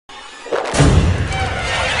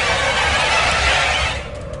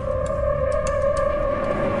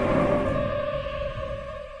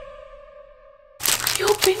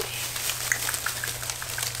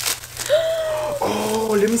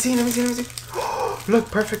see, let me see, let me see. Look,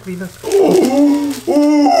 perfectly, look.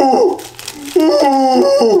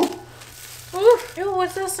 Oof, ew,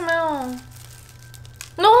 what's that smell?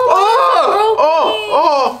 No!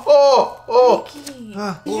 Ricky,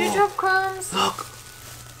 did you drop crumbs? Look.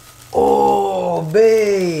 Oh,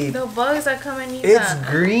 babe. The bugs are coming in. It's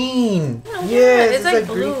green. No, yes, it's like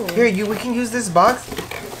green. blue. Here, we can use this box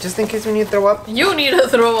just in case we need to throw up. You need to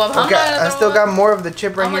throw up. Okay, I still got more of the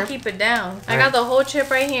chip right here. I'm gonna keep it down. I got the whole chip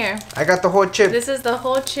right here. I got the whole chip. This is the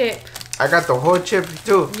whole chip. I got the whole chip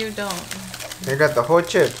too. You don't. I got the whole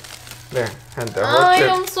chip. There, and the whole I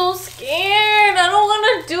chip. am so scared. I don't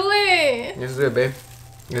want to do it. Let's do it, babe.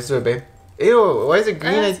 Let's do it, babe. Ew, why is it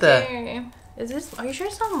green like that? Is this? Are you sure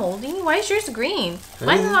it's not moldy? Why is yours green?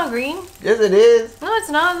 Mine's not green. Yes, it is. No, it's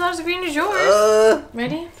not. It's not as green as yours.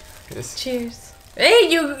 Ready? Yes. Cheers. Hey,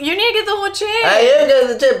 you need to get the whole chip. I am getting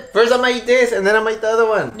the chip. First, I might eat this, and then I might eat the other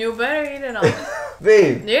one. You better eat it all.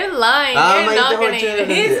 Babe. You're lying. I'm You're not gonna eat it.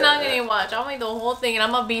 He's not gonna watch. I'm gonna eat the whole thing, and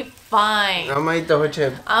I'm gonna be fine. I might eat the whole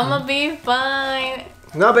chip. I'm gonna be fine.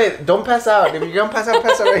 No, babe, don't pass out. If you're gonna pass out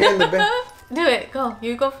right here in the bed. Do it. Go.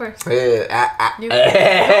 You go first. You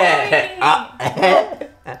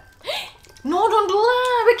No, don't do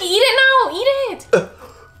that. Ricky, eat it now. Eat it.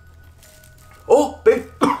 Oh, babe.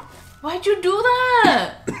 Why'd you do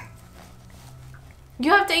that?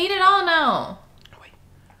 You have to eat it all now. Wait.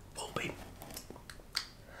 Oh, babe.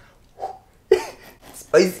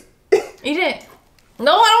 Spicy. Eat it.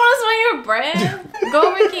 No, I don't want to smell your breath.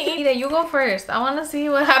 Go, Ricky, eat it. You go first. I want to see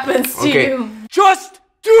what happens to you. Just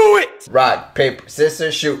do it. Rock, paper,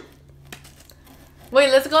 scissors, shoot. Wait,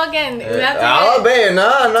 let's go again. We have to Oh, babe,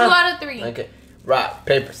 no. 2 out of 3. Okay. Rock,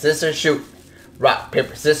 paper, scissors, shoot. Rock,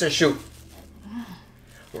 paper, scissors, shoot.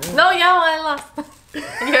 No, yeah, I lost. You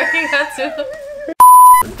already got 2.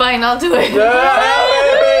 Fine, I'll do it. Wait,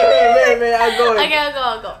 I'll go. Okay,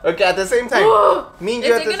 I'll go. Okay, at the same time. Me and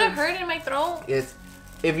you Is it gonna hurt in my throat? Yes.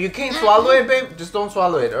 If you can't swallow it, babe, just don't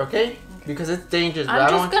swallow it, okay? Because it's dangerous.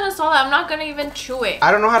 I'm just gonna swallow it. I'm not gonna even chew it.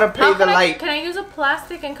 I don't know how to pay the light. Can I use a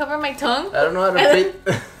plastic and cover my tongue? I don't know how to pay.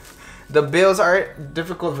 The bills are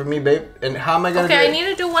difficult for me, babe. And how am I gonna do it? Okay, I need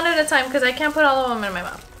to do one at a time because I can't put all of them in my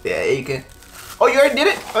mouth. Yeah, you can. Oh, you already did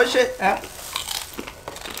it? Oh, shit.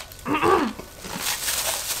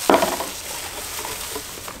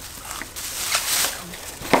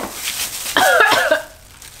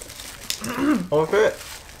 Okay.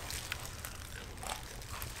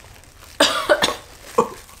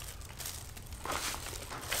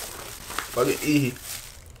 Fucking easy.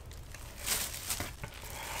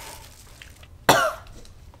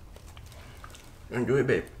 And do it,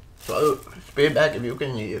 babe. Swallow it. Spit it back if you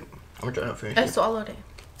can eat it. I'm trying to finish it. I swallowed it.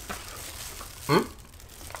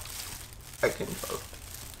 I can swallow.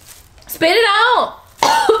 Spit it out!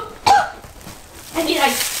 I need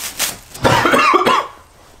ice.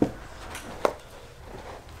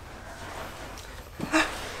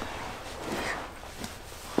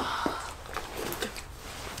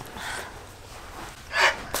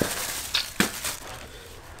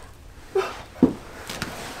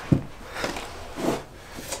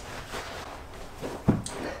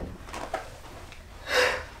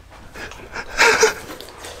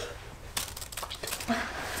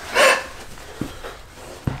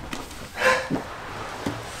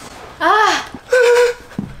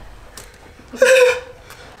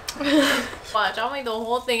 Watch, I'll make the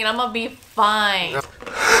whole thing and I'm gonna be fine.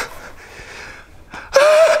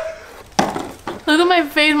 Look at my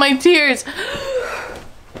face, my tears.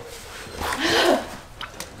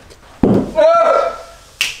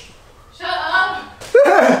 Shut up.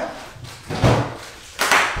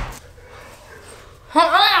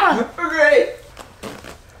 Okay.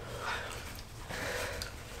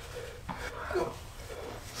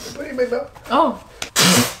 Put it in my mouth. Oh.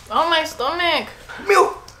 Oh, my stomach.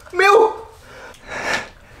 Milk.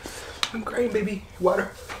 I'm crying, baby.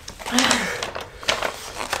 Water.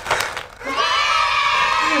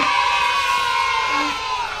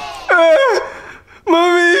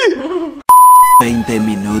 Mami. 20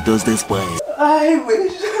 minutos después. I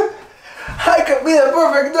wish I could be the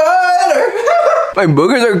perfect daughter. My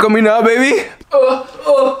boogers are coming out, baby.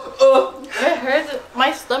 It hurts.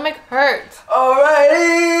 My stomach hurts.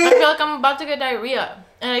 Alrighty. I feel like I'm about to get diarrhea.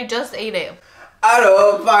 And I just ate it. Out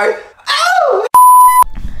of fire. Ow!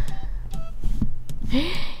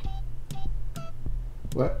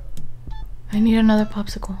 What? I need another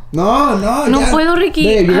popsicle. No, No puedo, Ricky.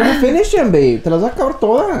 Babe, you're gonna finish them, babe. Te las vas a acabar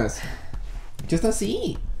todas. Just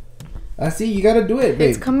así. Así, you gotta do it, babe.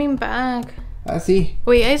 It's coming back. Así.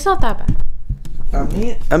 Wait, it's not that bad.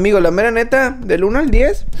 Amigo, la mera neta, del 1 al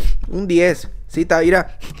 10, un 10. Sí, está,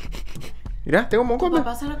 mira. Mira, tengo moco. Tu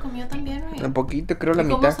papá se lo comió también, right? Un poquito, creo la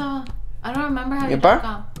 ¿Cómo mitad. estaba? I don't remember how ¿Mi you papá?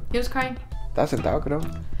 talk. He was crying. Estaba sentado, creo.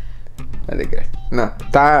 No te crees. No,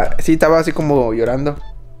 estaba así como llorando.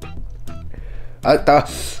 Estaba.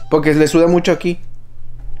 Porque le suda mucho aquí.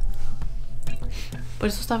 Por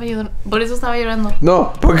eso estaba llorando.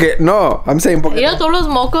 No, porque. No, I'm saying porque. Mira, todos los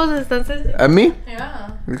mocos están... ¿A mí?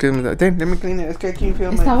 Yeah. Déjame clean it. Es que aquí feel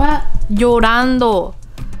my... Estaba llorando.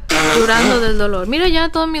 Llorando del dolor. Mira, ya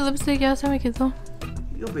todo mi lipstick ya se me quitó.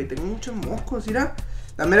 Yo, babe, tengo muchos mocos, mira.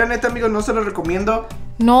 La mera neta, amigos, no se los recomiendo.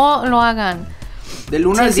 No lo hagan. Del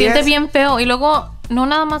 1 Se al 10. siente bien feo. Y luego, no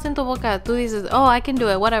nada más en tu boca. Tú dices, oh, I can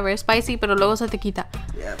do it, whatever, spicy. Pero luego se te quita.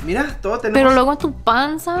 Yeah, mira, todo tenemos. Pero luego en tu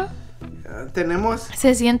panza Tenemos.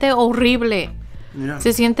 se siente horrible. Mira.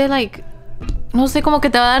 Se siente like... No sé, como que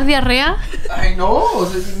te va a dar diarrea. Ay, no. O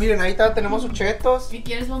sea, miren, ahí está, tenemos sus chetos. ¿Y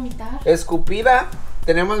quieres vomitar? Escupida.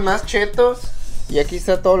 Tenemos más chetos. Y aquí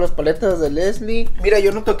está todas las paletas de Leslie. Mira,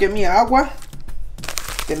 yo no toqué mi agua.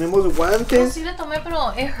 Tenemos Yo guantes. sí le tomé,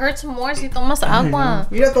 pero it hurts more si tomas agua.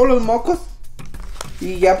 Mira todos los mocos.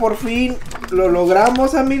 Y ya por fin lo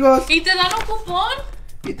logramos, amigos. ¿Y te dan un cupón?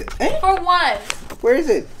 ¿Eh? For what? Where is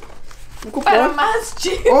it? ¿Un cupón? Para más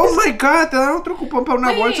chips. Oh my god, te dan otro cupón para una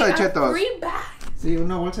Wait, bolsa de a chetos. free bag. Sí,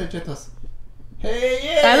 una bolsa de chetos. Hey,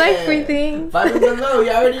 yeah. I like free things. No,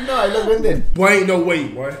 ya already know, ahí los venden. Wait, no,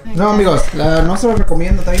 wait, what? No, amigos, no se los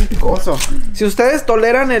recomiendo, está bien picoso. Si ustedes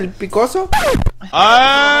toleran el picoso.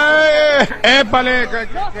 ¡Ay! ¡Épale!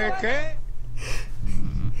 ¿Qué?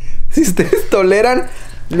 Si ustedes toleran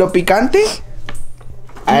lo picante.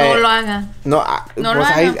 No lo hagan. No, No pues lo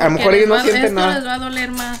ahí, hagan. a lo mejor ellos no porque sienten esto nada. les va a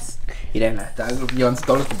doler más. Miren, están llevándose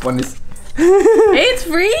todos los cupones. It's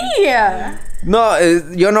free. No,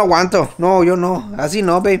 yo no aguanto. No, yo no. Así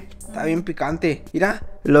no, babe. Está bien picante. Mira,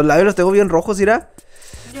 los labios los tengo bien rojos, mira.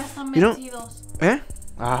 Ya están You know- vencidos. ¿Eh?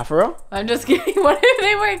 Ah, for real? I'm just kidding. What if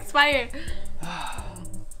they were expired?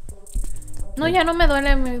 No, ya no me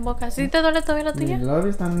duele mi boca. ¿Sí te duele todavía la tuya? Mis labios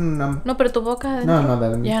están... No, pero tu boca.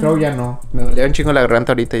 ya no. ya no. Me dolía un chingo la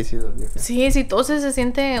garganta ahorita y sí dolía. Sí, si toses se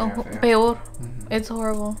siente feo. peor. It's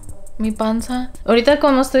horrible. Mi panza. Ahorita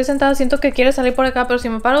cuando estoy sentada siento que quiere salir por acá, pero si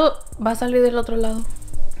me paro va a salir del otro lado.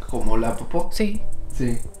 ¿Como la popó? Sí,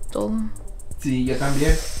 Sí. todo. Sí, yo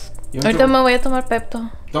también. Ahorita me voy a tomar Pepto.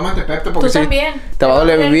 Tómate Pepto porque Tú sí, también. te va a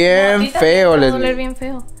doler bien no, a ti también feo, te va a Leslie. doler bien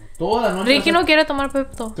feo. Toda la noche. Ricky no quiere tomar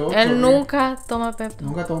Pepto. Todo Él horrible. nunca toma Pepto.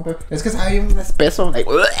 Nunca tomo Pepto. Es que sabe bien espeso. Like,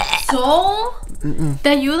 So, te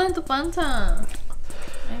ayuda en tu panza.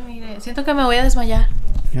 Ay, mire, siento que me voy a desmayar.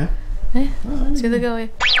 ¿Ya? Siento que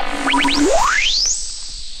voy.